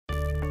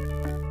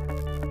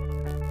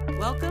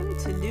Welcome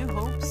to New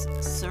Hope's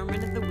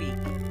Sermon of the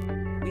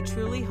Week. We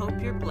truly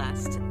hope you're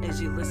blessed as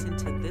you listen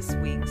to this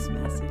week's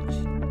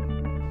message.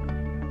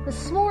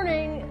 This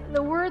morning,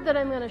 the word that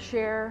I'm going to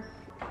share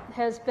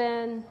has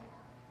been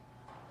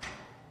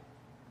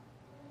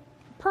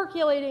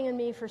percolating in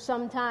me for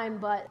some time,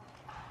 but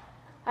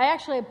I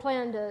actually had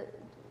planned to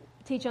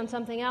teach on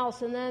something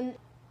else. And then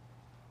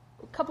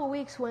a couple of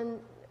weeks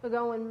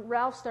ago when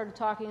Ralph started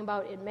talking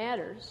about it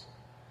matters,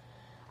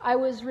 I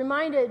was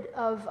reminded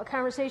of a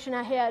conversation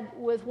I had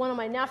with one of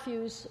my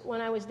nephews when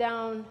I was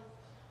down.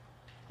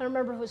 I don't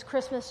remember if it was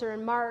Christmas or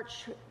in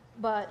March,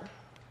 but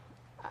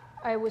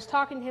I was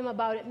talking to him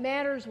about it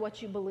matters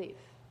what you believe.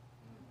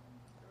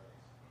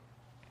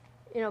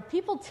 You know,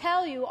 people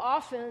tell you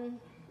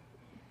often,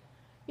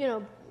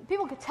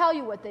 people could tell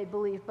you what they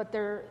believe, but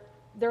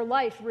their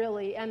life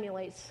really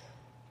emulates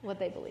what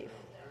they believe.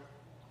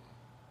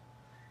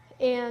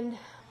 And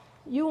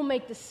you will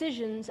make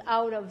decisions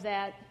out of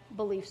that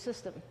belief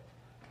system.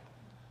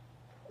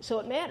 So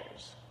it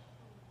matters.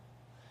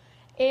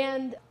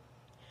 And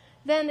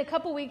then a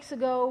couple weeks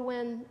ago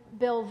when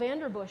Bill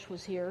Vanderbush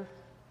was here,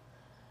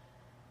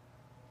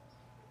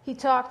 he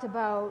talked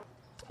about,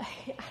 I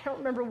don't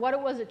remember what it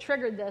was that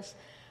triggered this,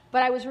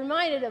 but I was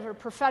reminded of a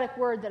prophetic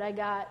word that I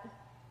got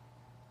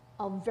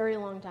a very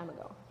long time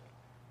ago.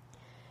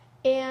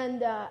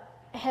 And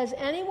has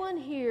anyone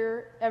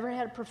here ever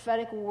had a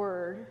prophetic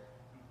word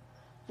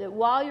that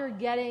while you're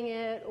getting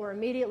it or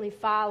immediately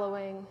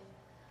following,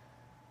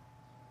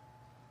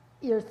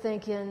 you're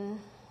thinking,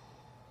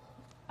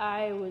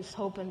 I was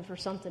hoping for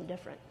something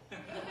different?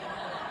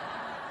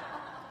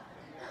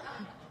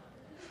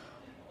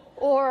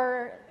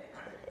 Or,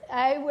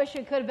 I wish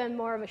it could have been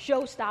more of a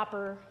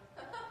showstopper.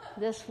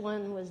 This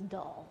one was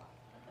dull.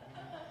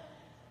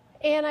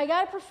 And I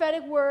got a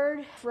prophetic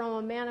word from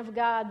a man of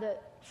God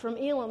from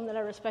Elam that I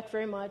respect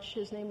very much.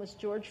 His name was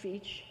George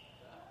Feach.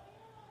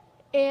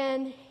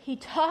 And he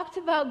talked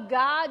about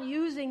God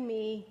using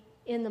me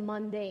in the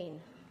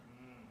mundane.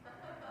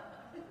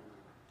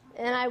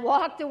 And I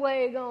walked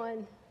away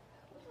going,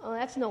 oh,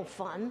 that's no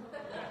fun.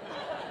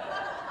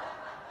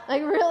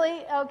 Like,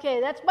 really?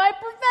 Okay, that's my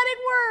prophetic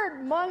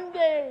word,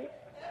 mundane.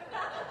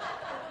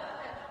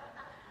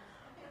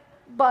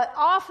 But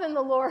often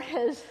the Lord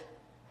has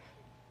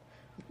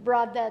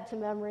brought that to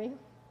memory.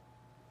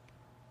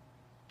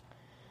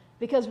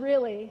 Because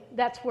really,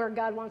 that's where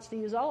God wants to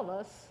use all of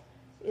us,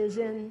 is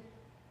in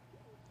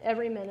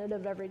every minute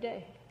of every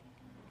day.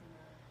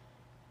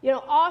 You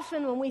know,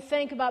 often when we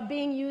think about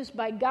being used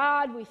by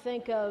God, we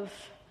think of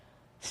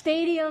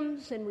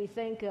stadiums and we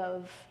think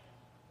of,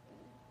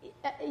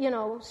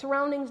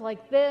 surroundings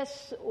like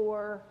this,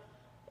 or,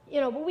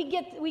 but we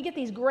get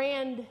these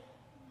grand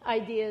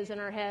ideas in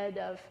our head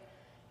of,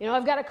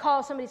 I've got a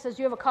call, somebody says,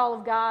 do you have a call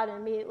of God?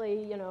 And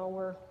immediately,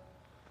 we're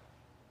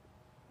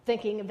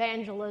thinking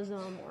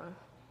evangelism or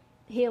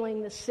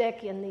healing the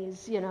sick in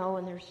these,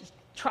 and there's just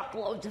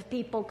truckloads of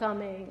people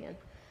coming.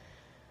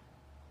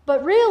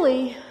 But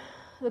really,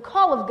 the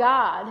call of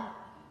God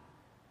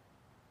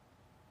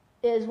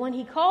is when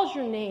He calls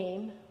your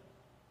name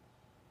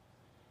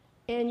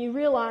and you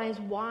realize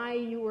why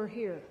you were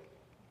here.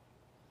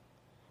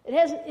 It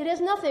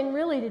has nothing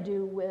really to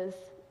do with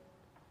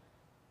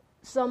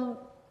some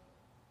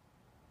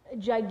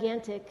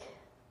gigantic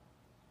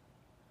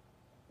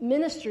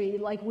ministry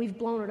like we've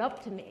blown it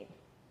up to mean.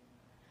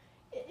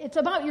 It's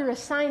about your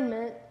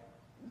assignment,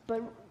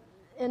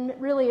 and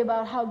really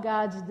about how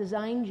God's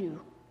designed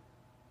you.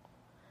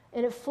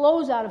 And it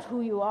flows out of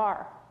who you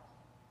are.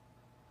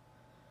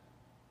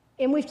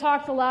 And we've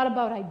talked a lot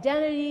about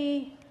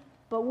identity,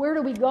 but where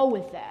do we go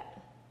with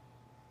that?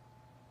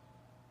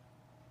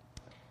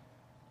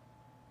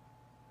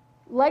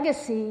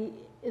 Legacy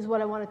is what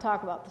I want to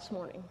talk about this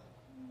morning.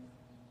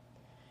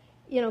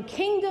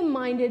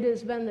 Kingdom-minded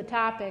has been the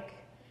topic,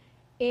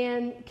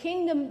 and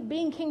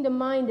being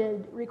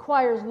kingdom-minded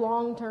requires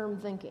long-term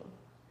thinking.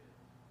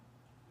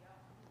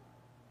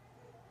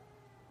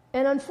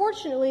 And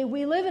unfortunately,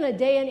 we live in a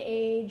day and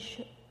age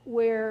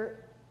where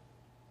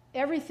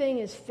everything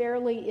is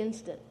fairly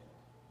instant.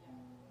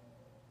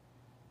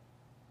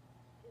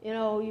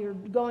 You're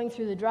going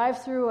through the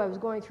drive-thru. I was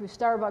going through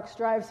Starbucks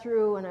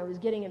drive-thru, and I was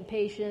getting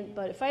impatient.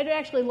 But if I had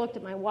actually looked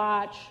at my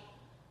watch,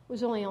 it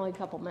was only a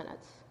couple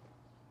minutes.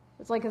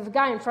 It's like if the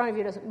guy in front of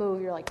you doesn't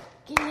move, you're like,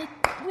 get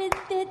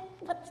with it.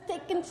 What's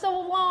taking so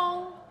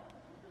long?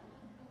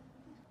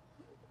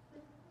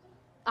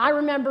 I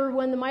remember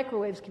when the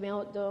microwaves came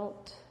out.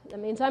 That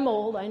means I'm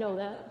old, I know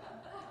that.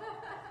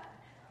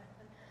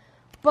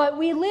 But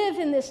we live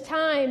in this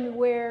time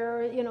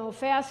where,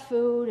 fast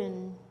food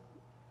and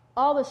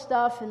all this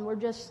stuff, and we're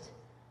just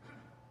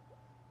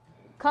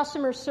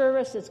customer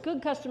service. It's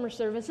good customer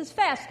service. It's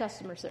fast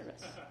customer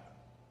service.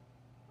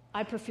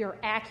 I prefer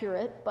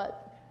accurate,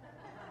 but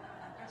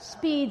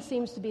speed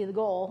seems to be the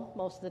goal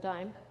most of the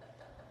time.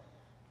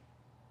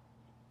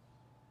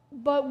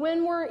 But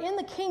when we're in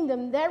the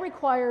kingdom, that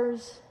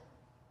requires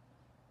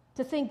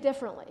to think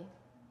differently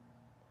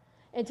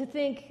and to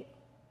think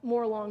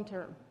more long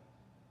term.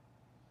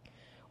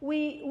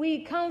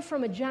 we come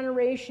from a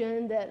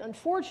generation that,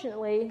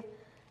 unfortunately,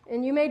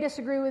 and you may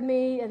disagree with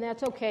me, and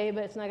that's okay,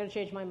 but it's not going to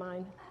change my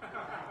mind.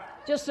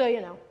 Just so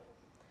you know.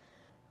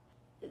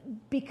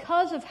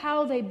 Because of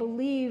how they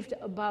believed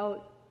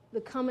about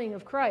the coming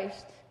of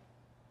Christ,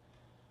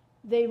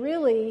 they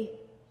really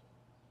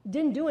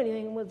didn't do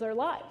anything with their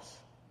lives.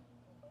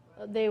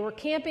 They were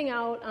camping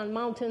out on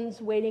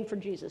mountains waiting for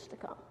Jesus to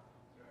come.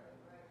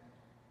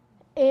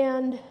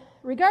 And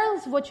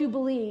regardless of what you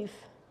believe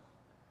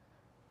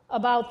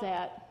about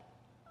that,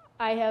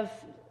 I have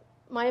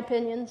my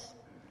opinions,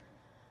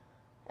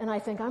 and I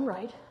think I'm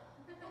right,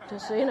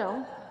 just so you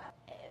know.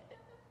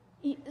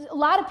 A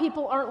lot of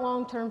people aren't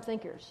long-term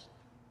thinkers.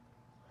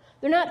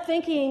 They're not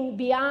thinking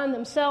beyond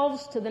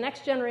themselves to the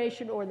next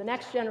generation or the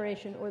next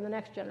generation or the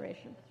next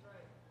generation.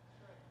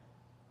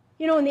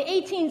 You know, in the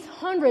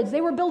 1800s,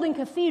 they were building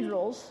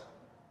cathedrals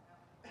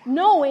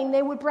knowing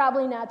they would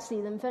probably not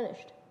see them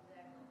finished.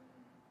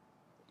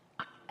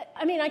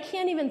 I mean, I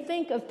can't even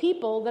think of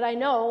people that I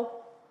know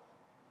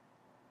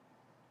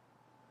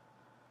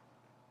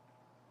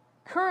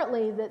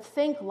currently that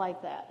think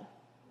like that.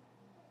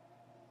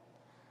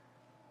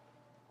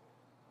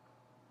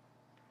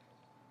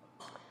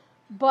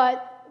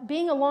 But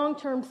being a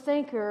long-term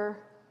thinker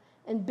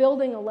and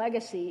building a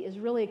legacy is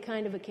really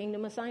kind of a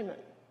kingdom assignment.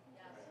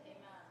 Yes,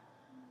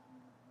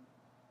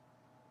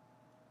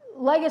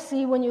 amen.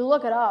 Legacy, when you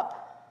look it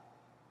up,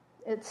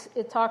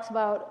 it talks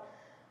about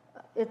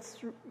its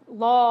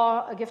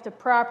law, a gift of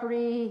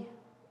property,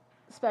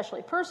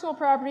 especially personal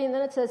property, and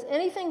then it says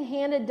anything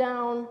handed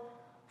down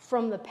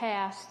from the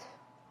past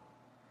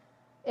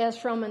as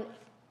from an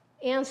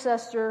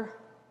ancestor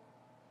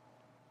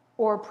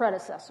or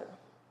predecessor.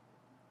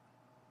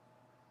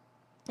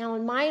 Now,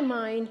 in my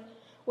mind,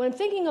 when I'm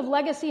thinking of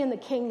legacy in the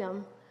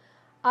kingdom,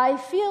 I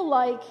feel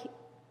like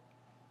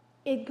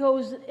it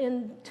goes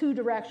in two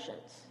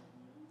directions.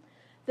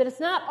 That it's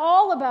not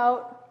all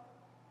about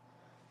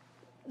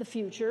the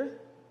future,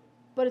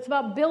 but it's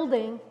about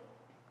building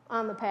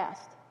on the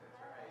past.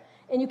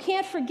 And you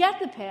can't forget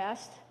the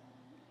past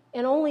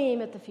and only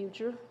aim at the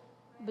future,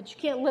 but you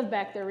can't live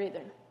back there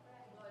either.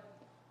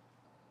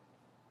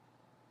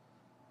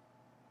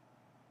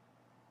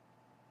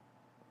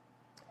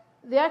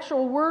 The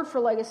actual word for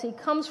legacy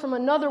comes from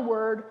another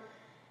word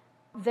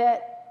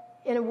that,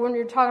 when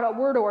you're talking about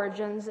word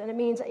origins, and it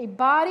means a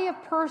body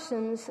of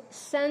persons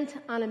sent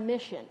on a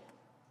mission.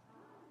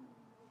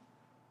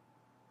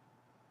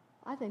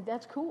 I think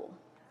that's cool.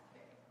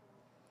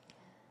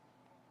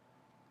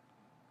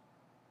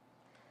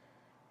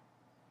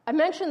 I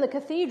mentioned the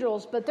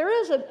cathedrals, but there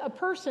is a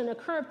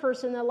current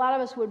person that a lot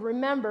of us would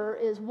remember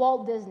is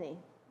Walt Disney.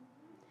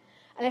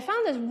 And I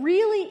found this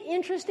really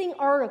interesting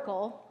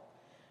article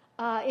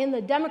in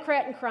the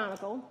Democrat and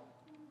Chronicle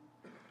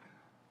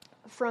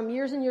from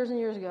years and years and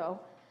years ago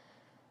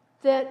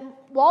that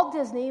Walt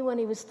Disney, when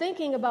he was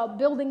thinking about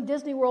building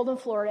Disney World in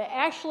Florida,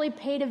 actually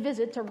paid a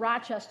visit to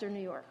Rochester,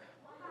 New York.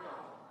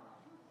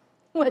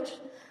 Which,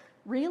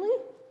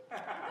 really?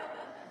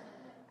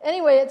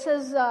 Anyway, it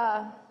says,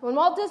 when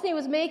Walt Disney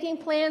was making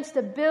plans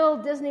to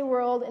build Disney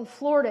World in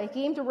Florida, he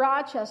came to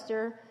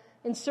Rochester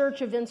in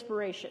search of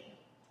inspiration.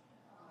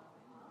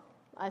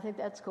 I think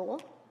that's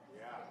cool.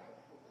 Yeah.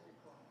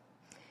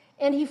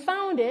 And he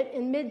found it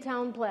in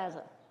Midtown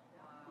Plaza.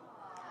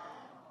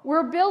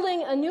 We're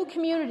building a new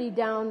community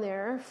down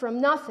there from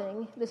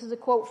nothing. This is a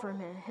quote from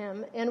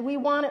him. And we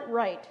want it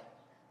right,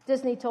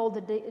 Disney told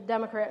the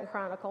Democrat and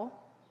Chronicle.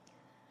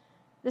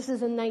 This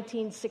is in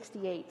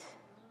 1968.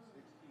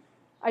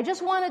 I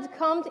just wanted to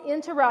come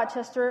into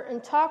Rochester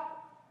and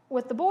talk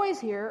with the boys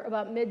here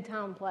about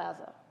Midtown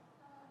Plaza.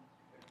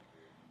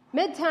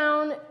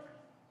 Midtown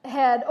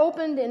had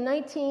opened in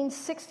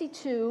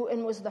 1962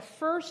 and was the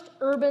first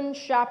urban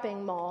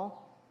shopping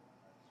mall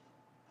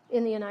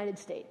in the United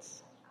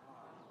States.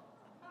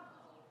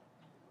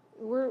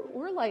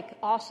 We're like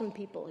awesome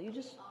people.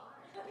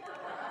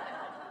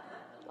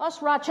 Us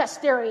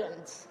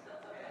Rochesterians,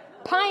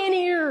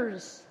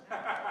 pioneers.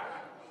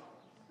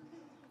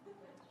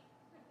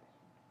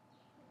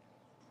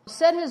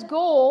 Said his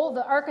goal,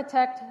 the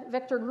architect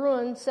Victor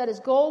Gruen said his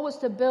goal was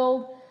to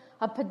build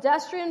a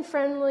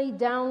pedestrian-friendly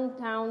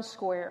downtown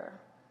square.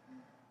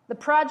 The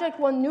project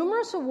won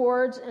numerous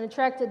awards and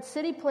attracted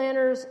city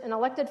planners and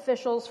elected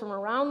officials from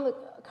around the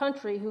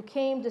country who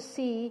came to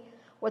see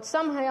what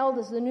some hailed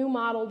as the new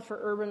model for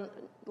urban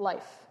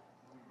life.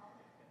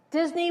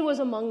 Disney was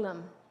among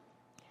them.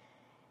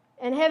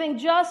 And having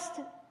just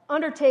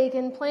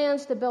undertaken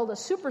plans to build a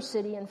super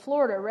city in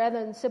Florida rather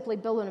than simply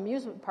build an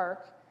amusement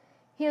park,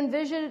 he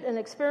envisioned an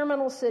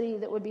experimental city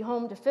that would be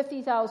home to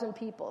 50,000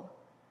 people.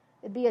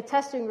 It'd be a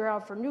testing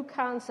ground for new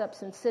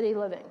concepts in city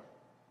living.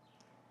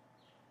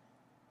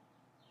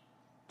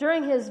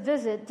 During his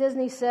visit,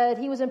 Disney said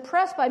he was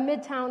impressed by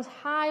Midtown's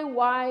high,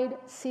 wide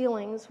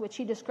ceilings, which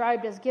he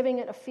described as giving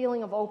it a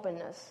feeling of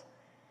openness.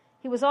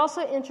 He was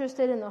also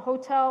interested in the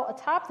hotel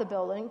atop the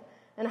building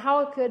and how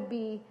it could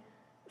be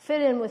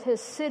fit in with his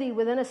city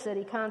within a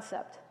city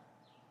concept.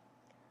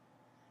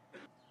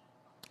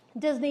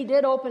 Disney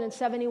did open in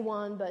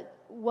 71, but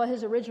what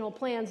his original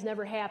plans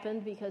never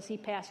happened because he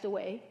passed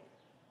away.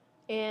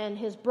 And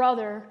his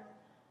brother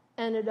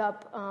ended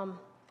up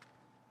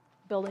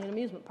building an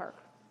amusement park.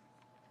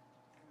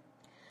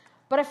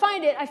 But I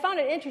found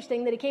it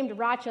interesting that he came to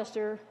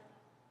Rochester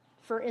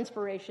for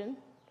inspiration.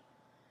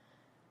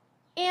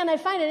 And I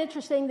find it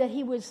interesting that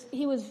he was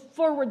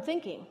forward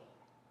thinking.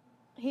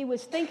 He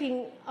was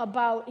thinking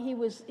about, he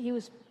was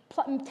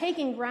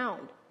taking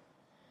ground.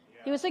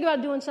 He was thinking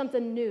about doing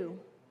something new.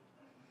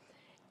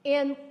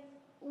 And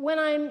when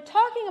I'm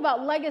talking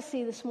about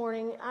legacy this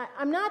morning,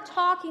 I'm not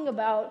talking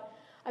about,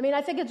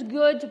 I think it's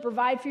good to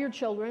provide for your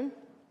children.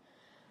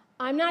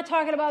 I'm not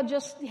talking about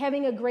just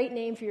having a great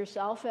name for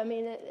yourself.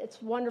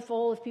 It's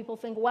wonderful if people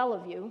think well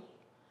of you.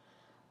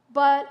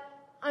 But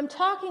I'm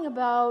talking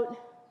about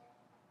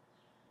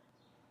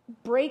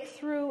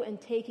breakthrough and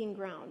taking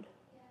ground.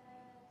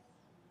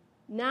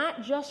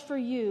 Not just for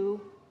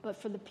you,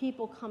 but for the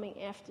people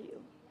coming after you.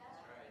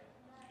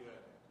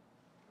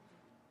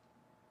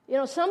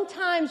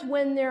 Sometimes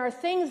when there are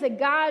things that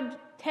God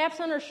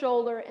taps on our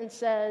shoulder and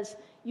says,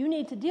 you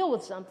need to deal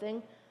with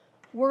something,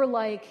 we're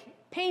like,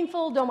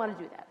 painful, don't want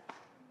to do that.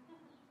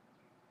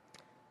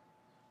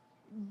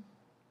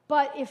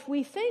 But if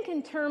we think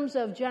in terms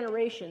of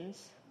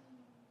generations,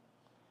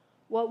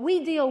 what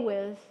we deal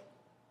with,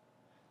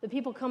 the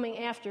people coming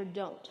after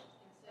don't.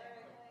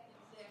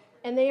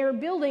 And they are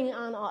building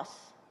on us.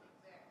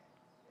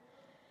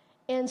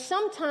 And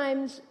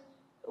sometimes,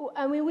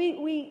 we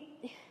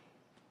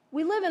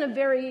live in a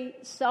very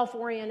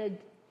self-oriented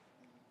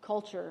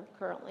culture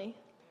currently.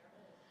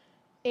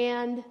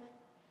 And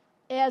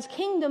as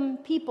kingdom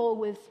people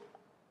with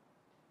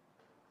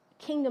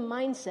kingdom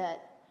mindset,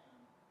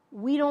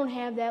 we don't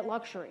have that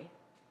luxury.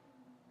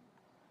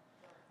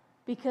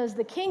 Because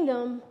the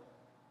kingdom,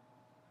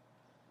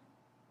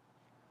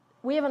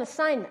 we have an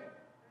assignment.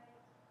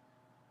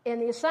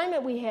 And the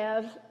assignment we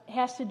have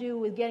has to do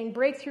with getting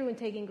breakthrough and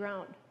taking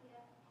ground.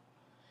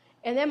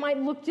 And that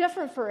might look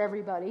different for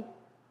everybody,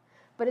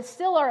 but it's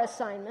still our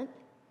assignment.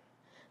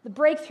 The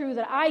breakthrough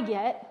that I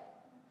get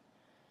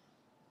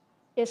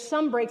is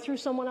some breakthrough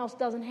someone else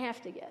doesn't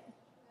have to get.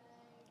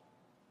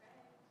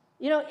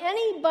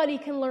 Anybody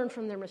can learn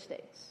from their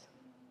mistakes.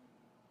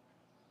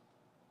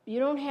 You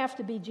don't have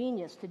to be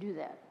genius to do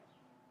that.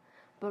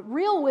 But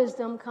real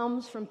wisdom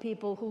comes from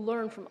people who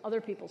learn from other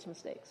people's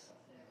mistakes.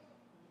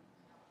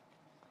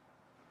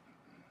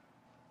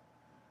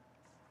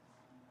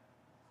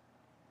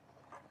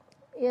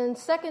 In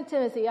 2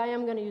 Timothy, I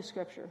am going to use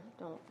scripture.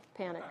 Don't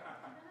panic.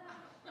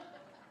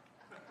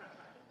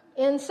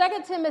 In 2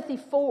 Timothy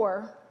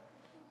 4,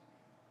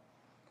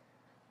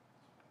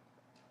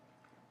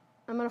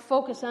 I'm going to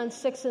focus on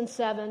 6 and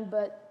 7,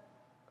 but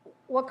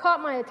what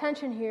caught my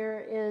attention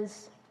here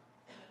is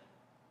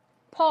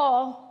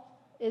Paul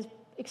is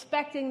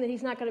expecting that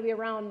he's not going to be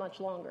around much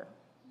longer.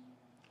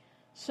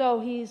 So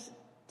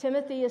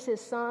Timothy is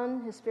his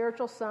son, his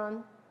spiritual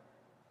son,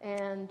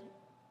 and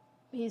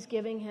he's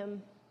giving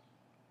him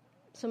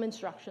some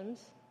instructions.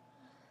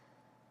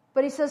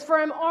 But he says, "For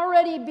I'm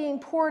already being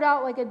poured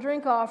out like a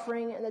drink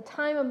offering, and the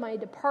time of my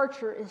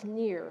departure is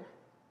near."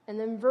 And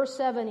then verse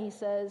 7, he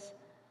says,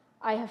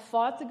 "I have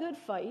fought the good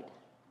fight.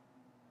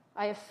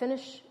 I have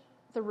finished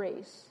the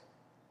race.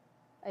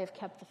 I have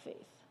kept the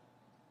faith."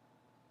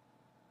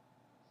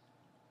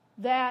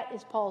 That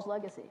is Paul's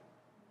legacy.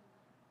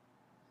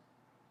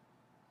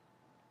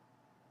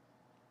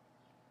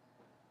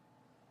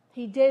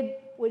 He did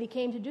what he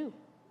came to do.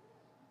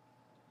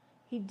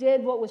 He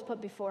did what was put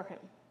before him.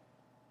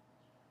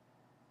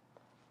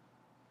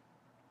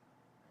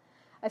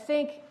 I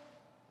think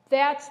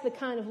that's the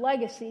kind of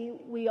legacy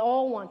we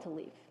all want to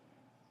leave.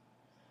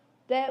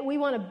 That we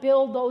want to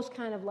build those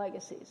kind of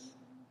legacies.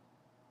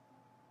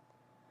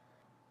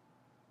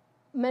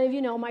 Many of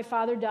you know my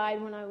father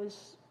died when I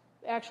was,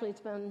 actually it's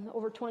been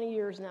over 20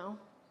 years now.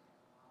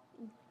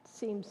 It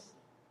seems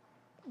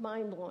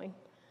mind-blowing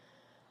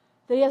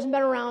that he hasn't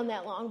been around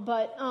that long.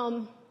 But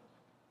a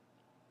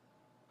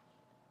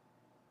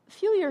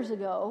few years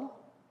ago,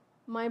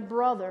 my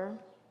brother,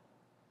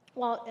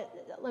 well,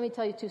 let me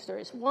tell you two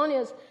stories. One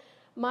is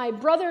my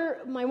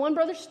one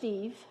brother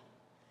Steve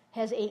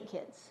has 8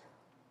 kids.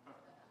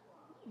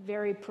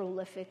 Very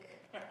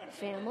prolific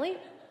family.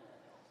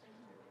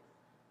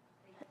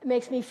 It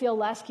makes me feel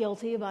less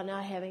guilty about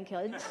not having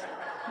kids.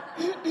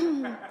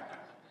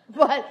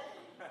 But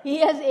he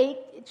has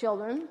 8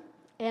 children,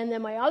 and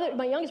then my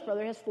youngest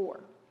brother has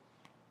 4.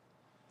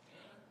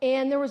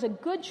 And there was a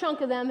good chunk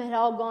of them had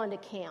all gone to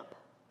camp.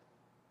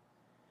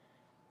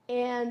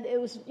 And it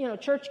was,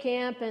 church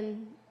camp,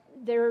 and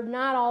they're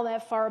not all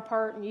that far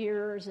apart in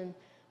years. And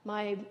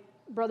my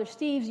brother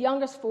Steve's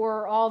youngest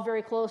 4 are all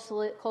very close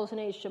in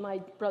age to my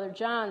brother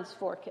John's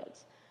 4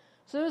 kids.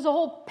 So there was a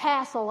whole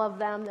passel of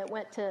them that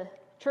went to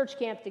church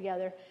camp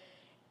together.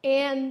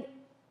 And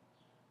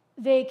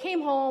they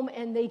came home,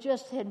 and they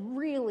just had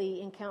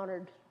really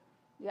encountered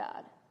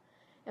God.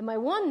 And my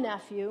one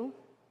nephew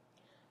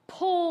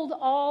pulled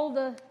all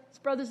his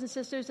brothers and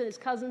sisters and his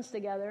cousins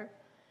together,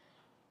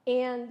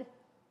 and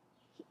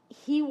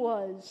he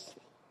was,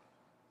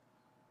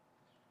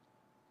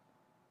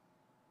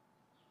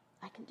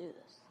 I can do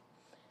this.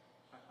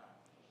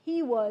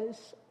 He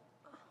was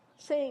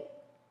saying,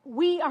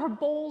 we are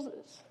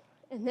Bowleses,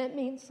 and that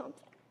means something.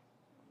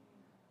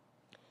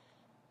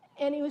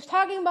 And he was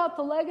talking about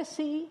the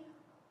legacy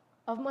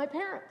of my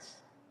parents.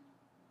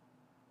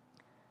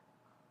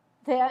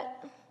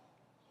 That,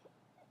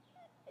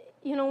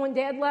 when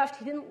Dad left,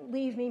 he didn't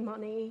leave me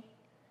money,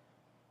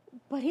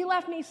 but he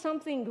left me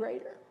something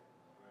greater.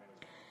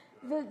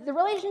 The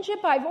relationship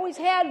I've always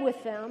had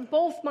with them,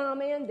 both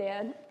Mom and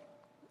Dad,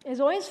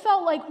 has always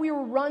felt like we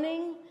were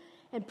running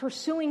and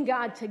pursuing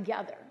God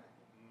together.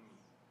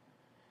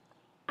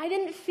 I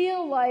didn't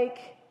feel like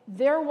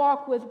their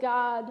walk with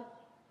God,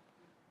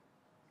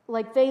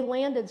 like they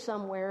landed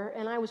somewhere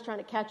and I was trying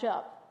to catch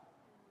up.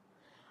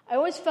 I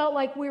always felt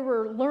like we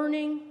were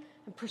learning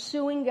and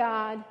pursuing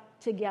God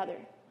together.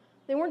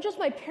 They weren't just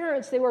my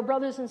parents, they were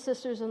brothers and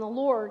sisters in the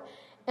Lord,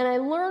 and I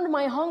learned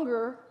my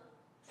hunger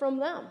from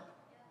them.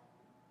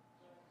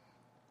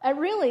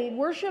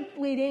 Worship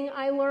leading,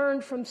 I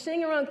learned from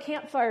sitting around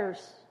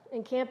campfires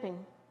and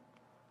camping.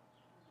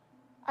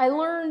 I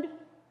learned,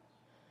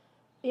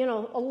 a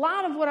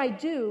lot of what I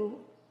do,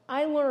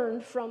 I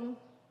learned from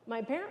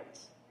my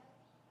parents.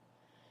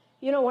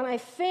 When I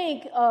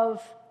think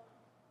of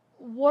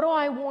what do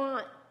I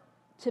want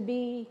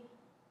to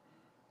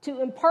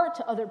impart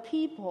to other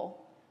people,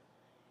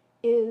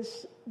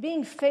 is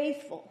being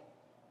faithful,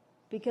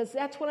 because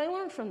that's what I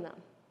learned from them.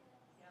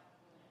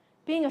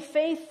 Being a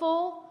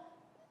faithful,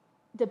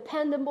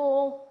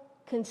 dependable,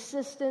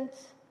 consistent,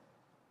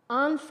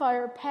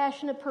 on-fire,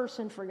 passionate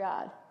person for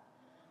God.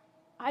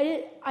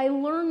 I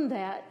learned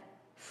that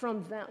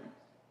from them.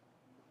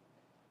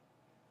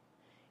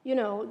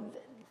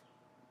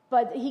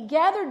 But he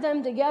gathered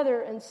them together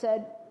and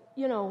said,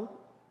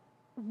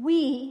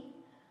 we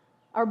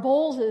are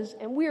Bowleses,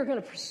 and we are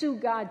going to pursue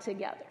God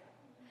together.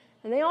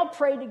 And they all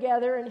prayed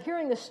together, and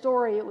hearing the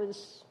story, it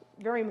was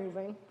very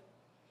moving.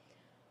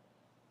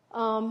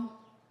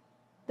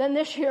 Then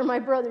this year, my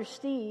brother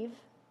Steve,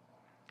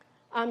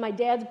 on my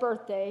dad's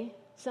birthday,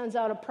 sends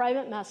out a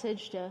private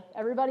message to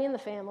everybody in the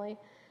family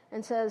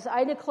and says,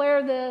 I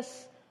declare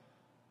this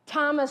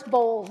Thomas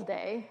Bowles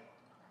Day.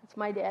 That's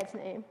my dad's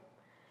name.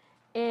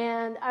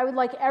 And I would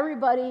like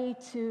everybody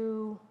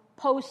to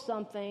post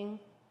something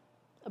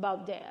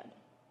about Dad.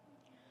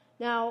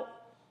 Now,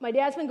 my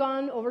dad's been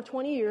gone over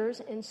 20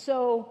 years, and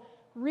so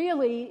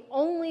really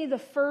only the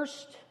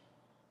first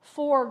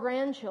 4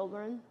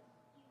 grandchildren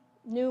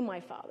knew my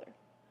father.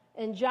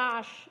 And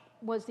Josh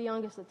was the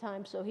youngest at the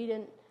time, so he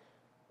didn't,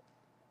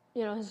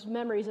 his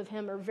memories of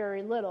him are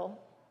very little.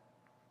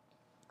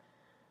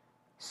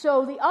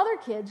 So the other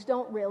kids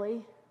don't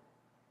really,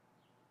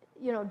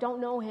 don't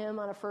know him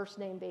on a first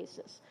name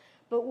basis.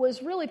 But what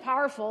was really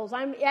powerful is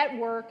I'm at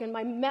work and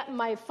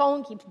my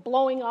phone keeps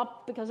blowing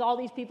up because all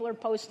these people are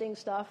posting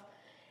stuff.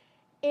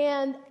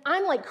 And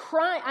I'm like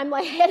crying.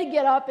 I had to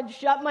get up and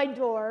shut my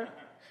door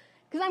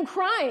because I'm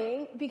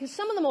crying because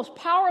some of the most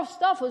powerful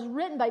stuff was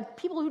written by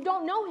people who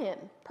don't know him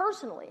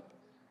personally.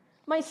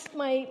 My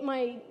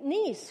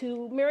niece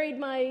who married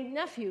my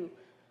nephew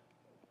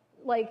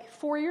like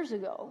 4 years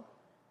ago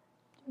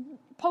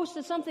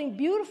posted something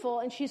beautiful,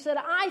 and she said,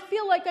 I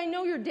feel like I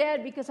know your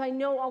dad because I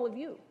know all of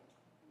you.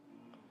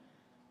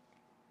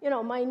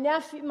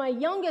 My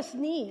youngest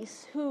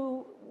niece,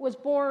 who was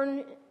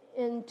born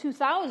in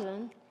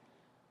 2000,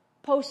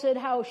 posted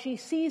how she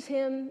sees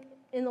him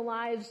in the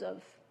lives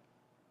of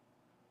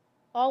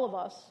all of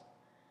us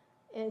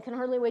and can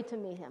hardly wait to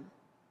meet him.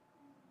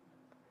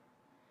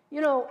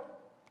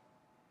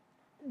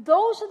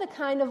 Those are the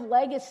kind of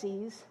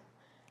legacies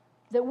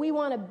that we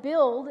want to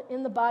build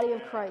in the body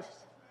of Christ.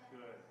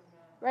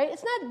 Right?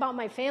 It's not about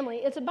my family.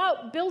 It's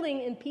about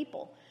building in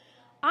people.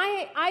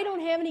 I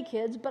don't have any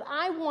kids, but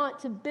I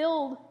want to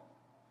build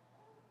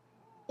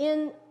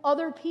in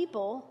other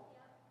people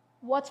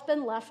what's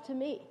been left to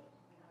me.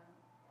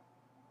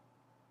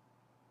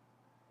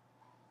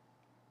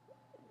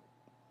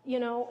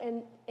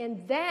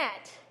 And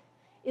that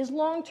is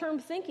long-term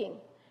thinking,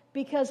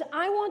 because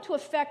I want to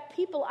affect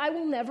people I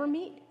will never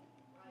meet.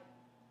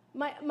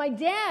 My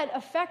dad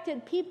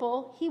affected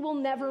people he will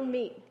never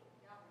meet.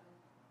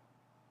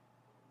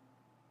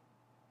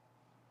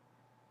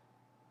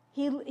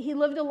 He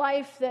lived a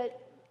life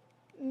that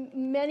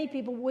many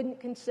people wouldn't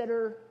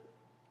consider,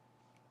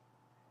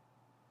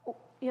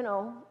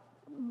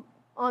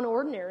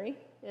 unordinary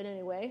in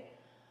any way.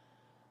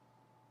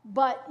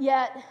 But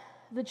yet,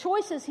 the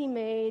choices he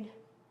made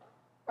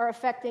are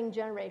affecting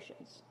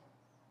generations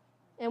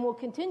and will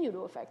continue to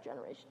affect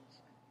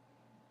generations.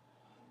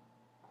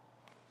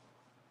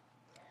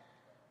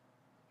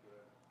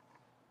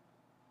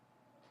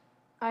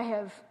 I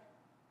have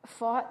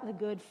fought the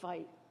good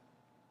fight.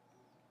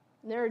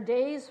 And there are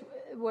days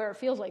where it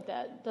feels like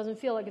that. It doesn't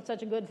feel like it's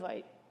such a good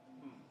fight.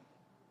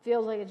 It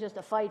feels like it's just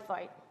a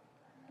fight.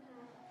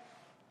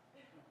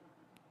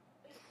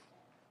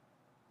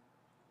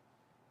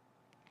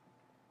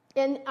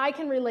 And I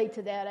can relate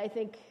to that. I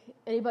think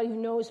anybody who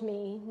knows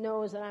me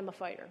knows that I'm a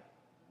fighter.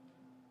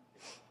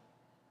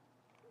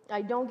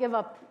 I don't give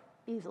up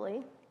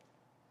easily.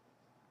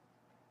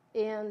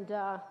 And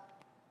that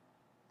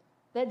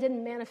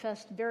didn't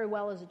manifest very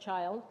well as a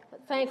child.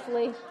 But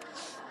thankfully,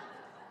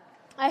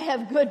 I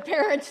have good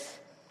parents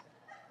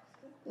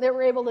that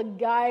were able to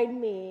guide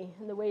me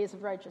in the ways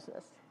of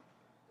righteousness.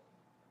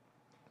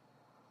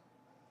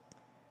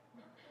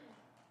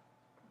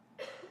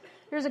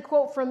 Here's a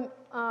quote from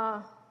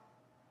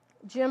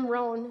Jim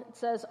Rohn. It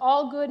says,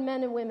 "All good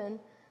men and women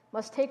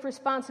must take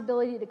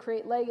responsibility to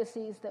create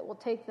legacies that will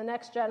take the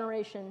next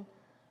generation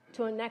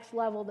to a next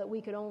level that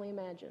we could only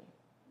imagine."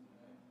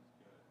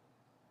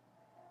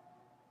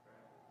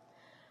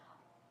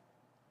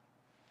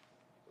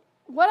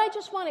 What I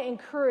just want to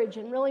encourage,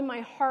 and really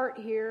my heart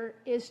here,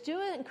 is to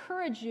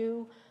encourage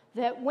you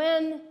that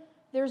when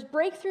there's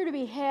breakthrough to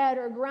be had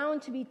or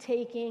ground to be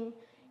taken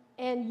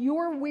and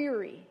you're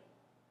weary,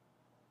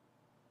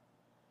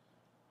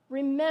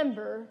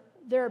 remember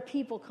there are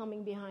people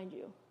coming behind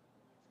you.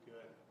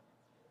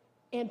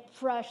 And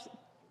fresh,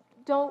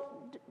 don't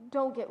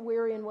get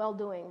weary in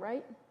well-doing,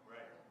 right?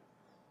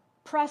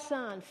 Press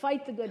on,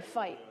 fight the good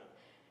fight.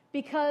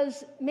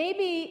 Because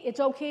maybe it's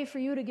okay for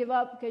you to give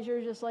up because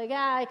you're just like,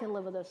 I can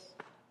live with this.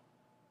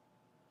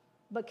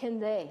 But can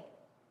they?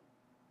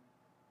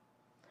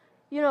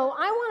 I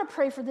want to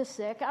pray for the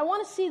sick. I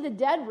want to see the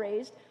dead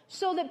raised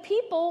so that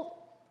people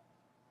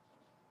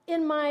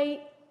in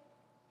my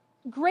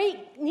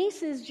great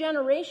niece's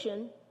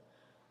generation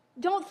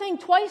don't think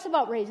twice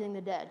about raising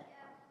the dead.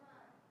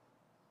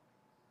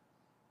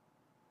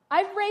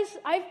 I've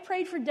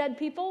prayed for dead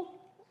people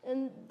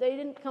and they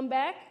didn't come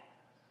back,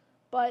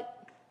 but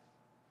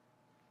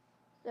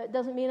that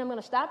doesn't mean I'm going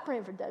to stop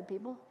praying for dead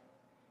people.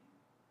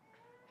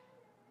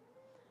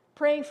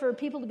 Praying for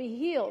people to be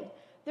healed.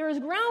 There is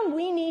ground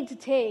we need to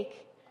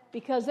take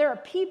because there are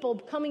people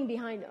coming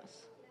behind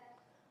us.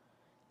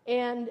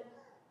 And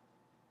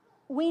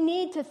we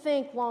need to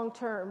think long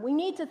term. We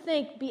need to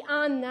think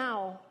beyond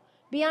now,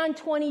 beyond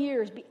 20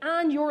 years,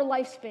 beyond your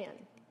lifespan.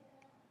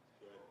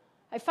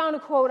 I found a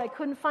quote, I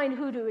couldn't find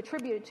who to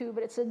attribute it to,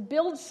 but it said,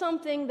 "Build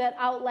something that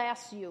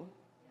outlasts you."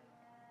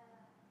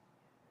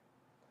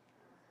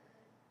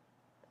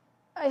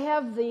 I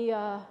have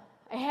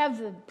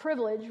the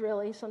privilege,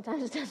 really,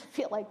 sometimes it doesn't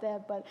feel like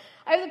that, but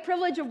I have the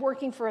privilege of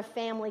working for a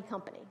family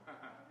company.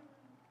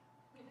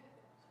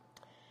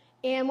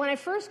 And when I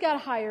first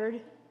got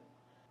hired,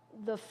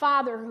 the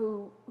father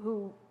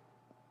who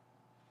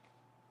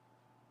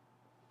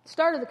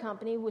started the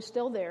company was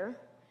still there,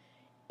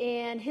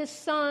 and his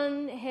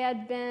son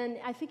had been,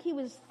 I think he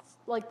was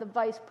like the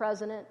vice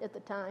president at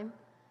the time,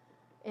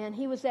 and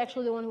he was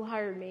actually the one who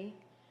hired me.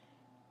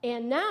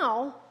 And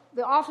now,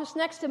 the office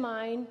next to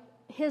mine,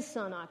 his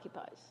son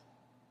occupies.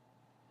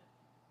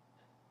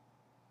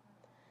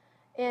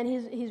 And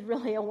he's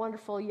really a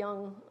wonderful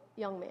young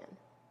man.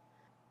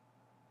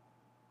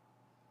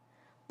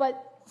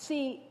 But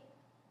see,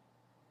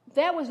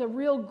 that was a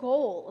real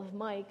goal of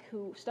Mike,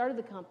 who started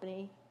the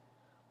company,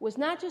 was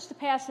not just to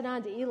pass it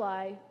on to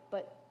Eli,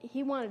 but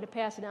he wanted to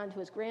pass it on to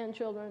his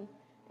grandchildren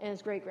and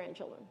his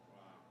great-grandchildren.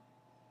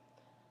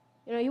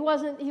 He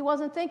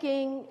wasn't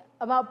thinking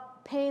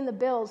about paying the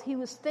bills. He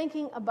was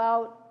thinking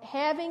about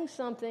having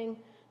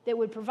something that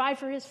would provide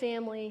for his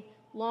family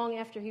long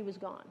after he was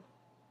gone.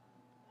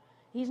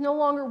 He's no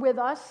longer with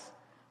us,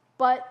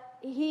 but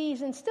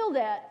he's instilled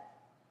that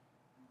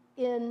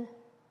in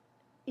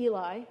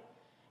Eli.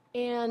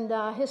 And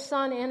his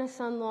son and his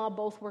son-in-law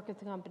both work at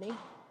the company.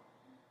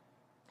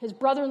 His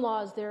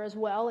brother-in-law is there as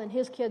well, and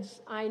his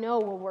kids, I know,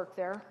 will work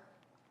there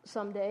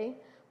someday.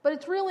 But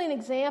it's really an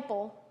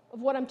example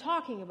of what I'm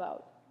talking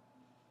about.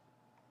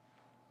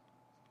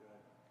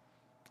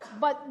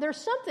 But there's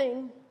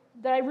something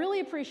that I really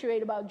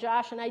appreciate about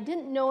Josh, and I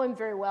didn't know him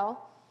very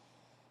well.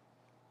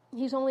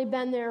 He's only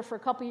been there for a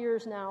couple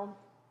years now.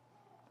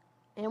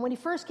 And when he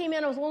first came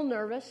in, I was a little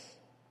nervous,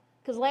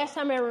 because last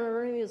time I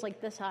remember him, he was like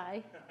this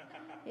high,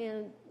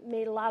 and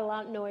made a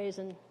lot of noise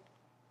and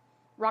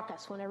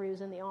ruckus whenever he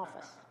was in the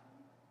office.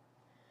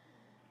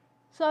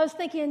 So I was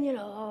thinking,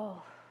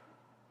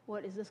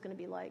 what is this going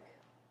to be like?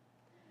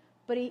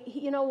 But he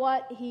you know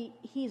what?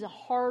 He's a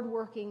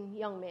hardworking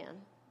young man.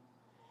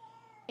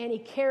 And he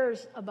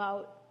cares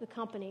about the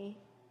company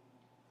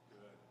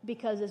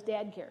because his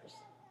dad cares.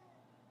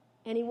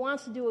 And he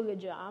wants to do a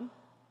good job.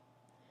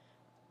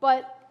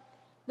 But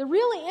the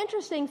really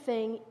interesting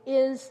thing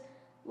is,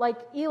 like,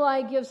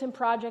 Eli gives him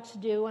projects to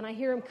do, and I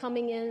hear him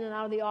coming in and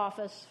out of the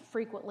office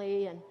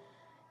frequently.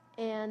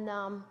 And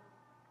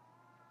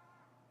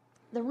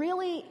the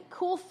really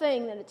cool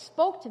thing that it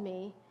spoke to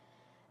me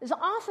is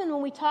often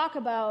when we talk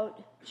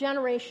about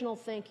generational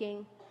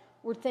thinking,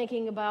 we're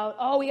thinking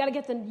about, we got to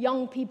get the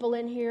young people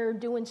in here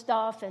doing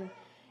stuff, and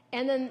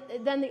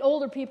then the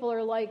older people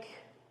are like,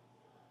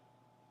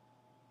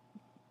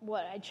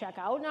 what, I check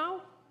out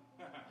now?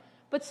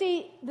 But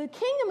see, the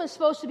kingdom is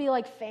supposed to be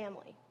like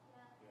family.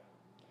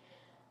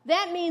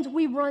 That means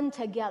we run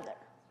together.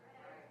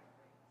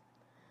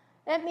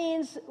 That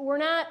means we're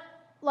not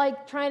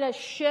like trying to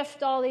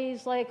shift all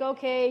these, like,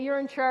 okay, you're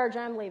in charge,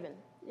 I'm leaving.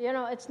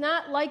 It's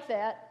not like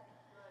that.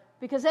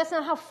 because that's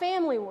not how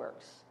family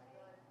works.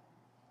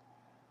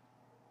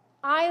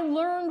 I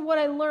learned what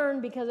I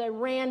learned because I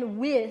ran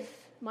with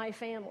my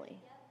family.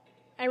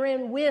 I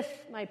ran with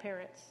my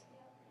parents.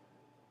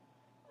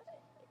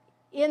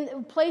 In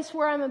the place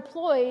where I'm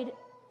employed,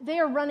 they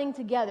are running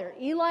together.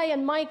 Eli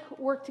and Mike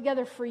worked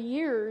together for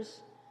years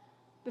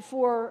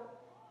before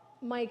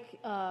Mike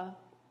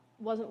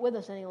wasn't with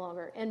us any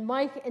longer. And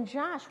Mike and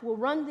Josh will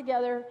run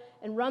together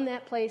and run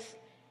that place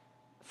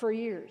for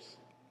years.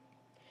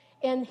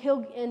 And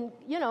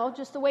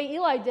just the way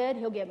Eli did,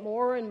 he'll get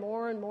more and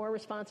more and more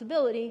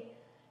responsibility,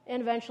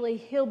 and eventually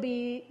he'll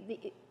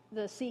be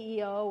the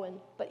CEO,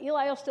 but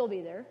Eli will still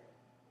be there.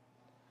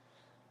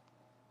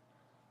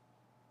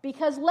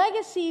 Because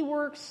legacy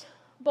works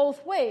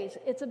both ways.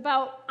 It's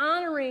about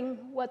honoring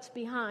what's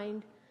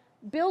behind,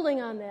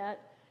 building on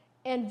that,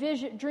 and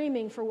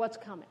dreaming for what's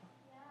coming.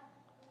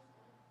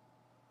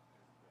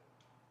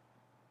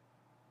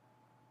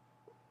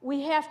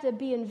 We have to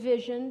be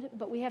envisioned,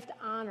 but we have to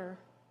honor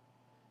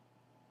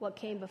what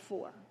came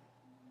before.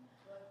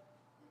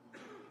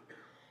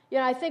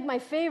 I think my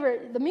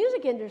favorite, the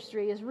music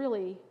industry is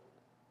really,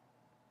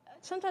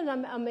 sometimes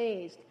I'm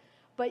amazed,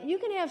 but you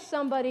can have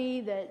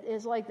somebody that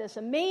is like this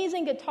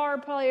amazing guitar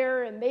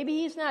player, and maybe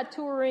he's not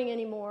touring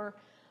anymore,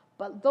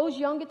 but those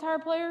young guitar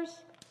players,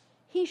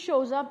 he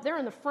shows up, they're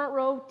in the front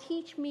row,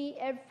 teach me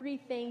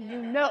everything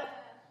you know.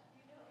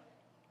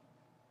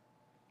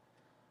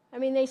 I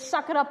mean, they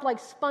suck it up like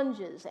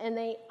sponges, and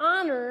they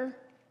honor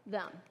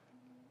them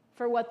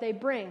for what they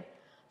bring.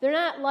 They're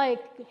not like,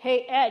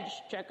 hey, Edge,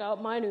 check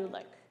out my new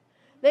lick.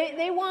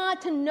 They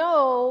want to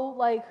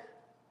know,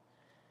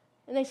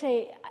 and they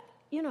say,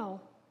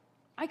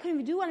 I couldn't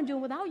even do what I'm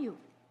doing without you.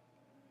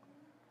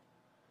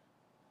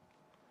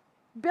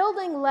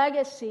 Building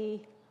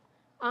legacy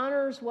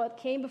honors what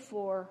came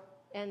before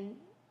and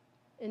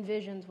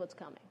envisions what's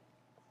coming.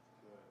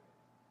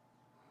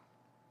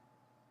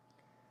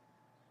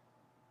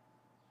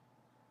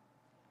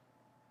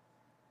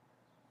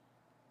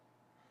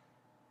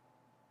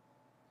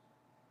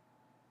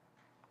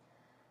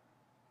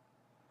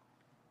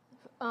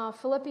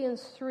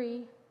 Philippians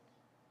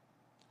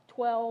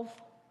 3:12.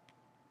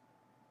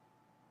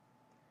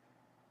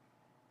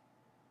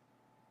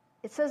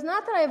 It says,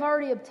 not that I have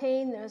already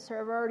obtained this or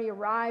have already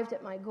arrived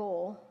at my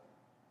goal,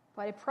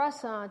 but I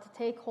press on to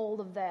take hold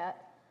of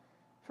that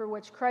for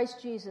which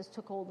Christ Jesus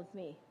took hold of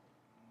me.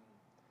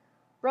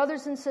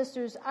 Brothers and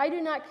sisters, I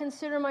do not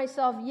consider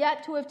myself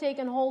yet to have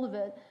taken hold of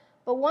it,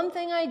 but one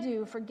thing I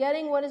do,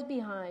 forgetting what is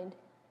behind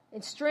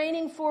and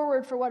straining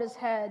forward for what is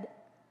ahead,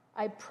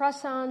 I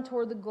press on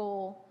toward the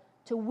goal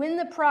to win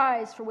the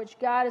prize for which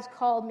God has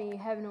called me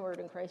heavenward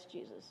in Christ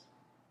Jesus.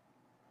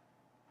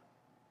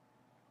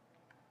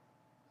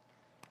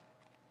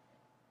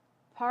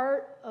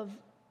 Part of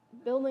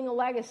building a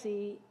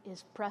legacy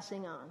is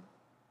pressing on.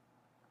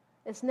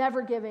 It's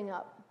never giving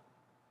up.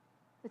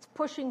 It's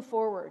pushing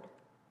forward.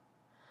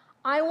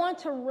 I want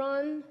to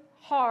run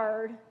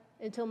hard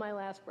until my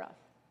last breath.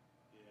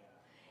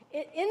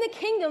 Yeah. In the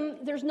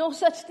kingdom, there's no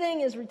such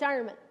thing as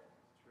retirement.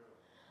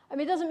 I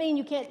mean, it doesn't mean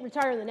you can't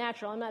retire in the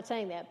natural. I'm not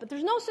saying that. But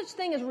there's no such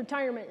thing as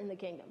retirement in the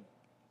kingdom.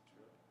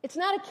 It's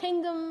not a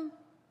kingdom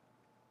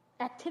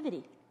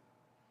activity.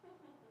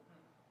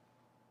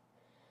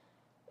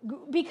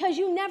 Because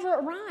you never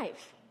arrive.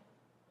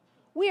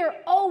 We are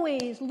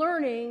always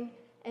learning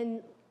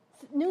and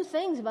new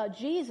things about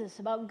Jesus,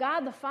 about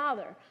God the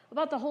Father,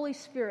 about the Holy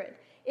Spirit.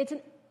 It's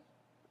a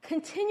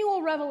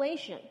continual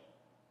revelation.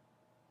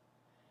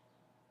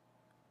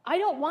 I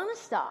don't want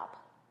to stop.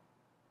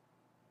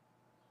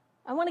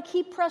 I want to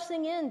keep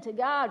pressing in to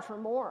God for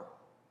more.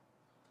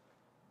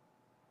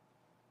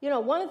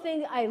 One of the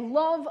things I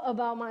love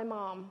about my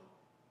mom,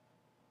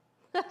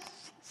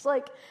 it's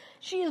like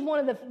she is one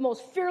of the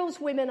most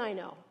fearless women I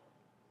know.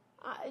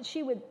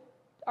 She would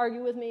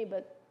argue with me,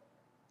 but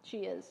she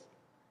is.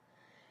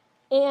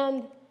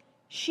 And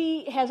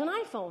she has an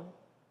iPhone.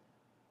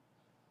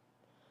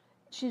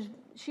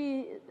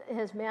 She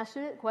has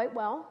mastered it quite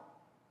well.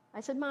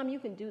 I said, Mom, you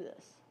can do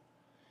this.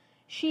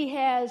 She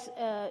has,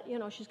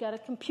 she's got a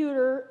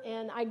computer,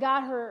 and I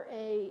got her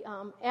a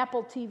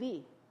Apple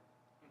TV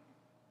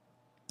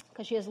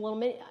because she has a little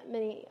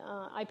mini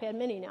iPad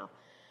mini now.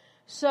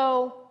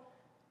 So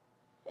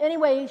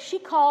anyway, she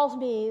calls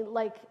me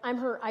like I'm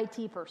her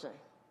IT person.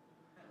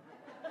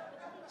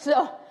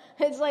 So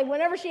it's like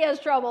whenever she has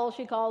trouble,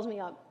 she calls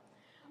me up.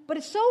 But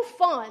it's so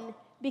fun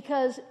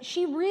because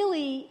she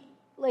really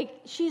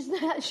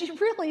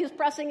is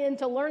pressing in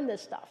to learn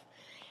this stuff.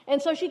 And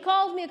so she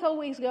called me a couple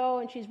weeks ago,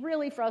 and she's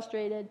really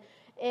frustrated.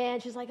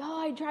 And she's like,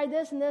 I tried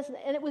this and this.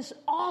 And it was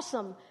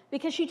awesome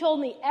because she told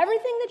me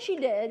everything that she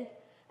did,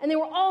 and they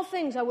were all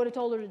things I would have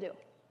told her to do.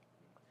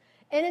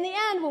 And in the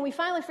end, when we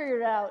finally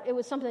figured it out, it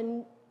was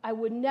something I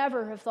would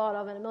never have thought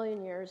of in a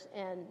million years,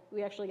 and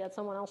we actually got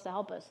someone else to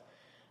help us.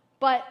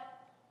 But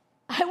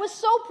I was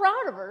so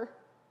proud of her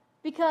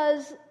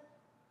because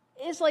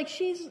it's like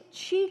she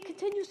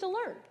continues to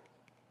learn.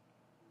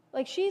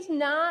 Like she's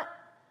not...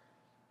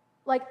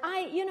 Like,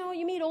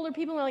 you meet older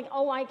people and they're like,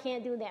 I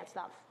can't do that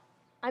stuff.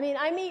 I mean,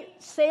 I meet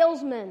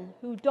salesmen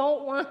who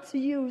don't want to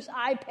use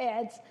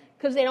iPads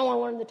because they don't want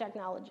to learn the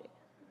technology.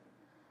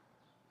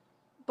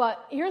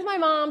 But here's my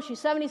mom. She's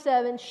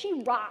 77.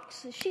 She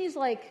rocks. She's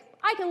like,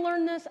 I can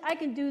learn this. I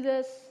can do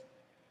this.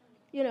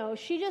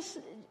 She just,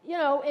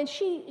 and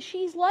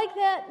she's like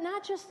that,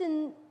 not just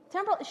in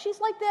temporal, she's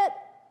like that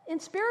in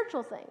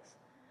spiritual things.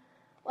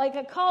 Like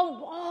I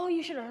call,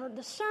 you should have heard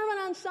the sermon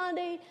on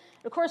Sunday.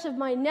 Of course, if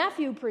my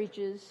nephew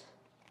preaches,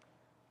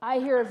 I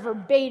hear it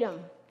verbatim.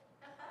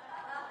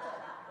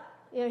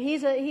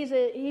 He's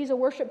a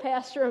worship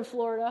pastor in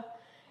Florida,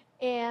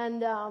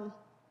 and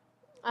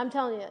I'm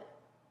telling you,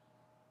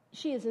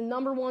 she is the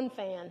number one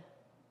fan.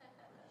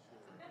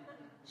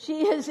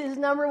 She is his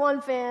number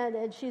one fan,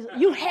 and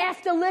you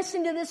have to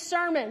listen to this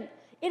sermon.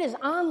 It is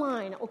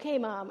online. Okay,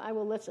 Mom, I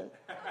will listen.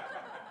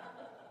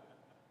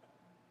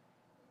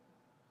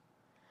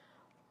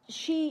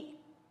 She'll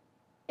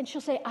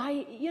say,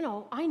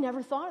 I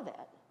never thought of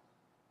that.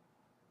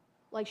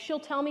 Like, she'll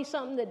tell me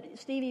something that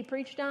Stevie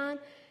preached on,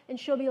 and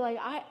she'll be like,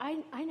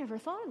 I never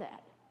thought of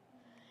that.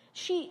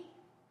 She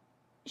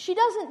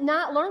doesn't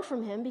not learn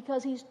from him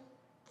because he's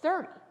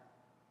 30.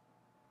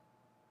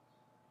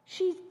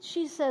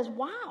 She says,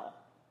 wow,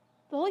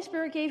 the Holy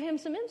Spirit gave him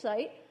some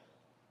insight.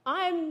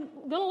 I'm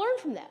going to learn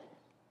from that.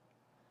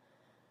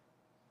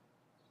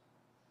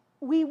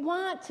 We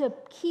want to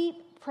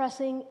keep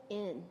pressing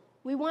in.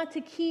 We want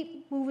to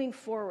keep moving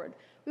forward.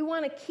 We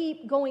want to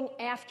keep going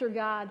after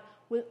God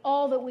with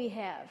all that we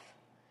have.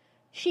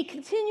 She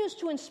continues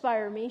to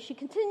inspire me. She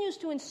continues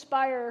to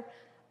inspire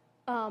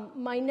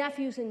my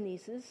nephews and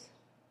nieces.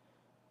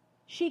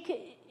 She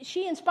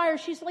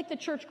inspires, she's like the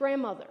church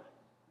grandmother.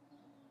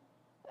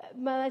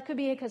 That could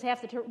be because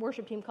half the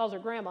worship team calls her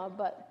grandma,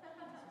 but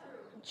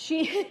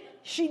she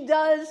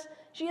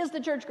is the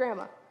church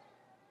grandma.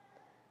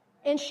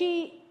 And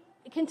she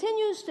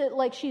continues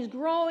to, she's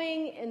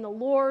growing in the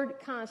Lord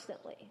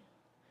constantly.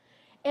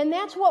 And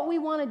that's what we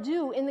want to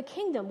do in the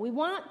kingdom. We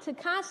want to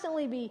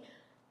constantly be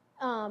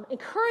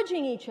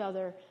encouraging each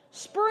other,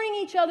 spurring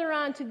each other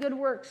on to good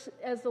works,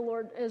 as the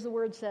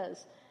word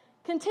says.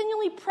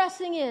 Continually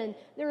pressing in.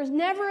 There is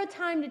never a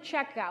time to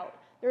check out.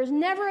 There is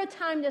never a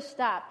time to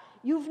stop.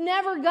 You've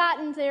never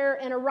gotten there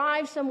and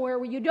arrived somewhere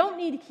where you don't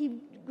need to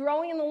keep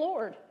growing in the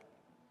Lord.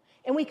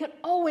 And we can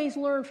always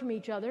learn from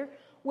each other,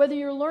 whether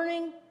you're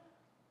learning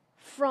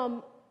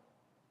from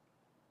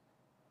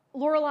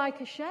Lorelei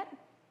Cachette,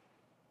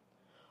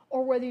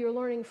 or whether you're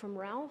learning from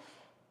Ralph,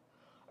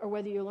 or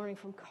whether you're learning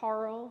from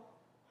Carl,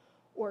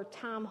 or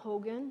Tom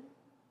Hogan,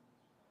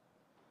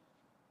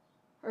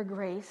 or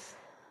Grace.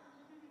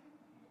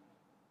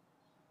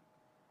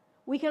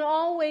 We can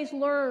always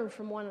learn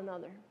from one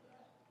another.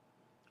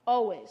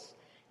 Always.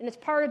 And it's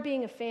part of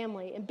being a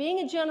family. And being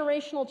a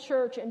generational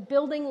church and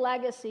building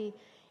legacy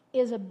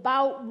is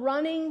about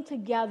running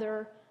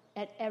together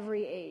at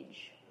every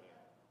age.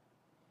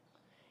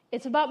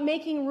 It's about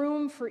making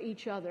room for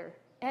each other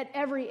at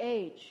every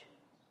age.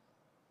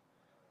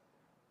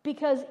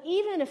 Because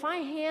even if I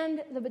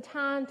hand the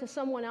baton to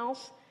someone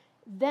else,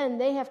 then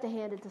they have to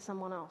hand it to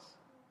someone else.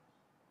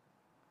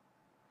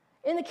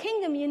 In the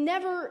kingdom, you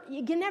never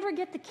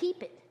get to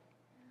keep it.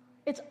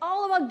 It's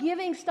all about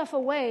giving stuff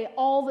away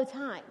all the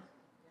time.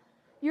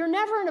 You're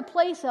never in a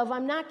place of,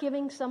 I'm not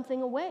giving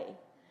something away.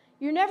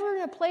 You're never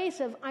in a place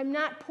of, I'm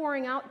not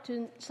pouring out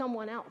to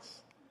someone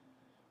else.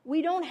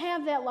 We don't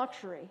have that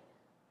luxury.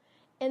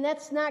 And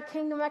that's not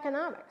kingdom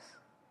economics.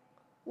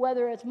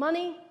 Whether it's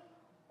money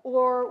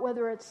or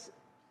whether it's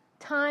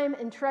time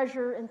and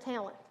treasure and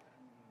talent.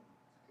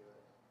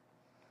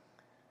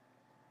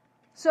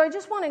 So I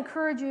just want to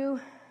encourage you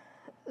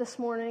this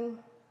morning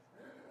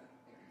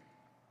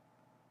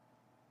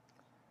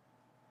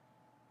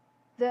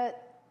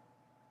that,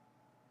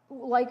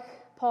 like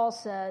Paul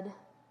said,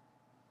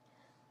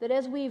 that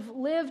as we've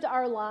lived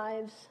our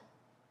lives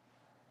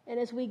and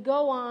as we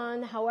go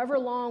on, however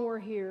long we're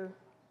here,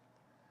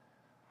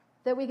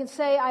 that we can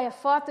say, I have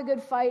fought the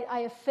good fight,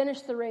 I have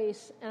finished the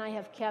race, and I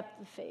have kept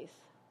the faith.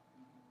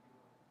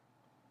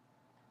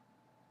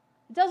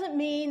 It doesn't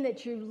mean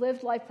that you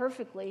lived life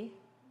perfectly.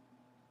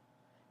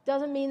 It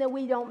doesn't mean that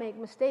we don't make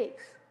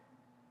mistakes.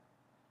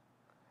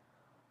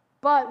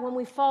 But when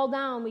we fall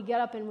down, we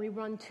get up and we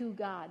run to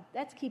God.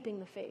 That's keeping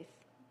the faith.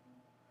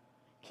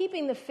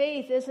 Keeping the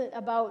faith isn't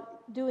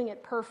about doing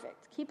it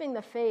perfect. Keeping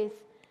the faith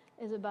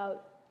is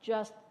about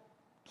just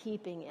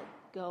keeping it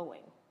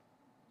going.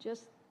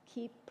 Just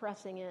keep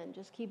pressing in.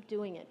 Just keep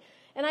doing it.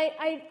 And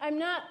I'm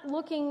not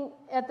looking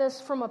at this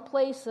from a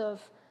place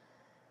of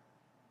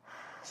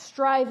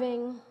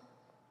striving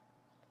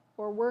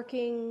or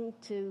working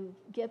to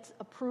get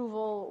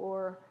approval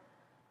or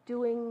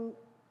doing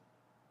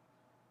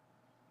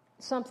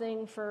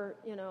something for,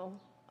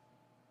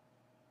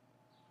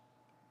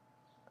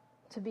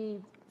 to be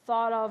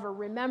thought of or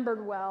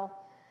remembered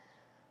well.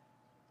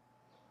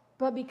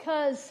 But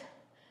because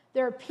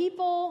there are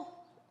people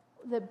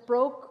that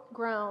broke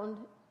ground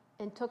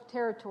and took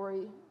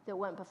territory that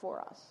went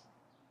before us.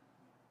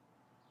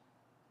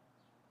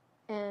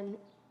 And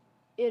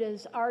it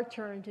is our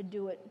turn to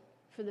do it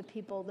for the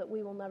people that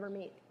we will never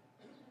meet.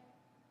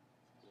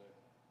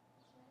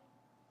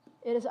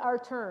 It is our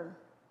turn.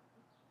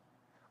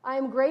 I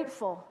am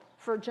grateful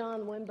for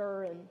John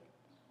Wimber and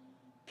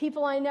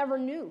people I never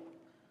knew.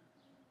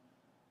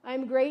 I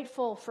am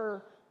grateful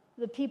for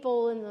the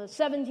people in the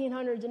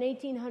 1700s and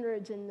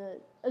 1800s and the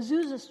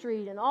Azusa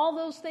Street and all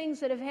those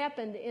things that have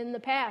happened in the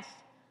past.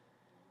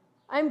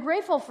 I'm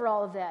grateful for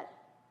all of that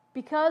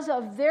because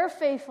of their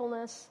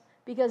faithfulness,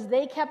 because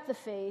they kept the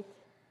faith,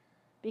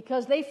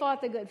 because they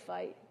fought the good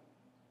fight,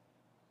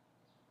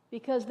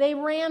 because they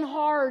ran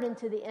hard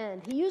into the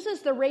end. He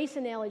uses the race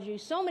analogy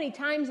so many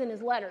times in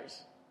his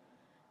letters,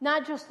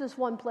 not just this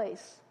one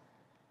place.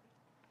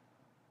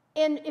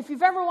 And if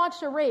you've ever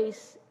watched a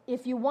race,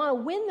 if you want to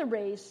win the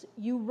race,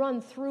 you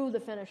run through the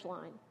finish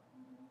line.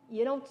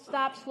 You don't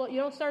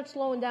start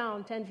slowing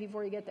down 10 feet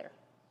before you get there.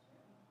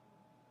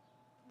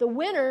 The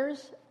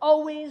winners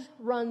always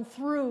run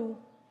through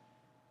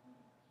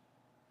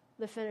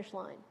the finish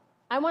line.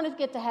 I want to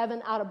get to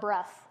heaven out of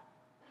breath.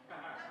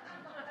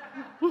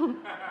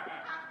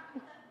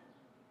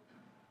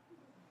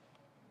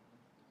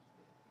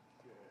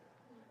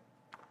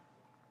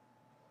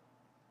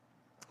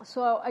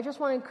 So I just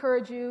want to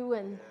encourage you,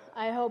 and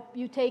I hope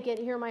you take it,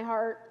 hear my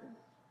heart.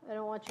 I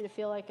don't want you to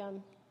feel like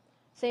I'm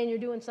saying you're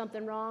doing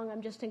something wrong.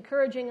 I'm just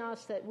encouraging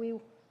us that we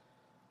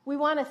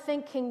want to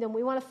think kingdom.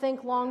 We want to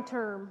think long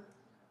term.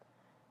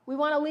 We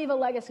want to leave a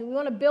legacy. We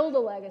want to build a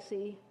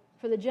legacy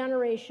for the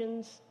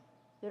generations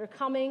that are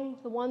coming,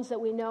 the ones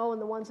that we know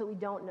and the ones that we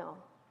don't know.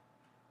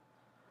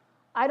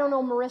 I don't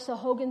know Marissa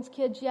Hogan's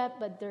kids yet,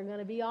 but they're going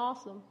to be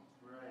awesome.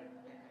 Right.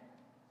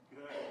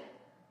 Good.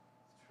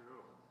 It's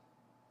true.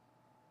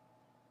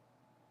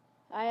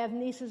 I have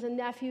nieces and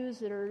nephews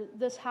that are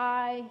this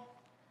high,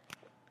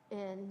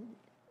 and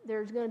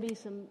there's going to be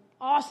some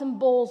awesome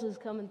bulls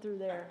coming through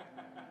there.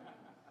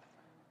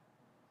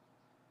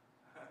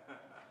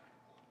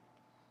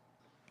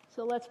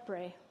 So let's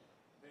pray.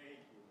 Thank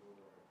you,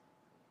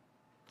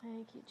 Lord.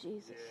 Thank you,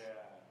 Jesus.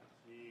 Yeah,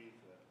 Jesus.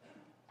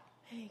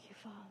 Thank you,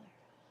 Father.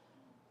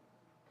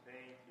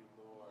 Thank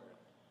you, Lord.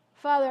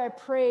 Father, I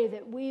pray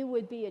that we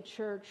would be a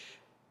church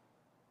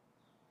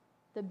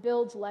that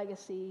builds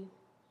legacy.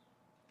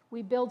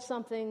 We build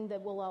something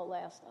that will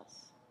outlast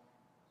us.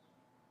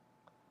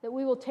 That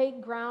we will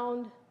take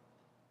ground,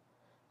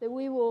 that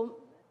we will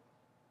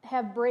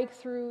have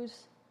breakthroughs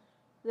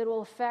that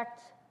will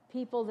affect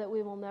people that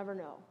we will never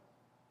know.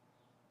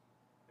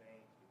 Thank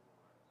you,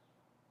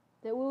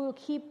 Lord. That we will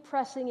keep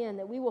pressing in,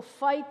 that we will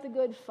fight the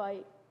good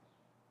fight,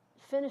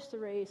 finish the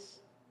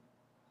race.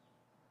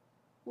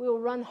 We will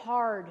run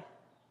hard.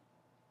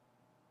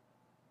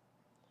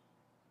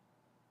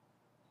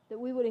 That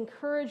we would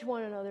encourage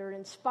one another and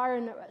inspire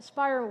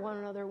one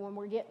another when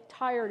we get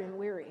tired and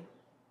weary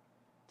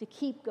to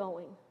keep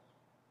going.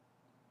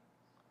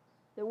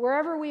 That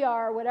wherever we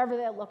are, whatever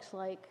that looks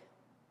like,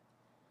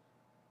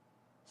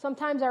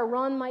 sometimes our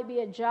run might be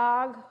a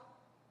jog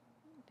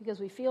because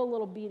we feel a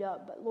little beat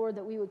up, but Lord,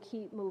 that we would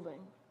keep moving,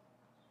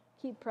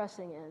 keep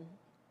pressing in.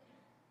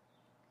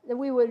 That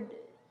we would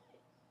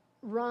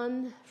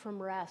run from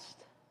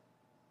rest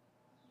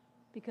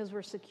because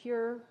we're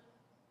secure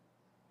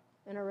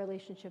in our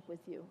relationship with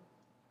you.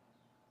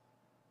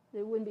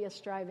 It wouldn't be a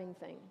striving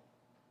thing.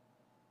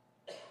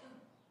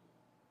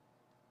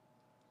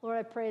 Lord,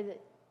 I pray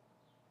that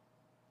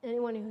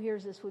anyone who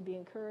hears this would be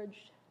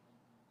encouraged.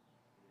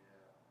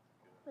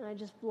 And I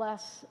just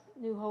bless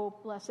New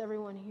Hope, bless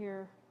everyone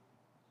here.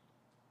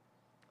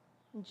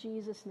 In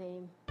Jesus'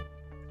 name,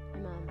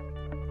 amen.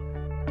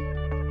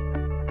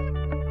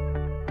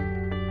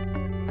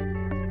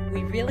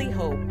 We really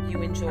hope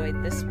you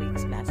enjoyed this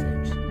week's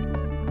message.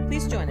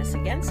 Please join us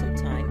again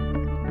sometime,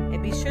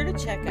 and be sure to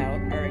check out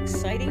our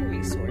exciting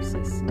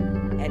resources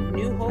at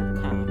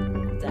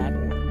newhopecom.org.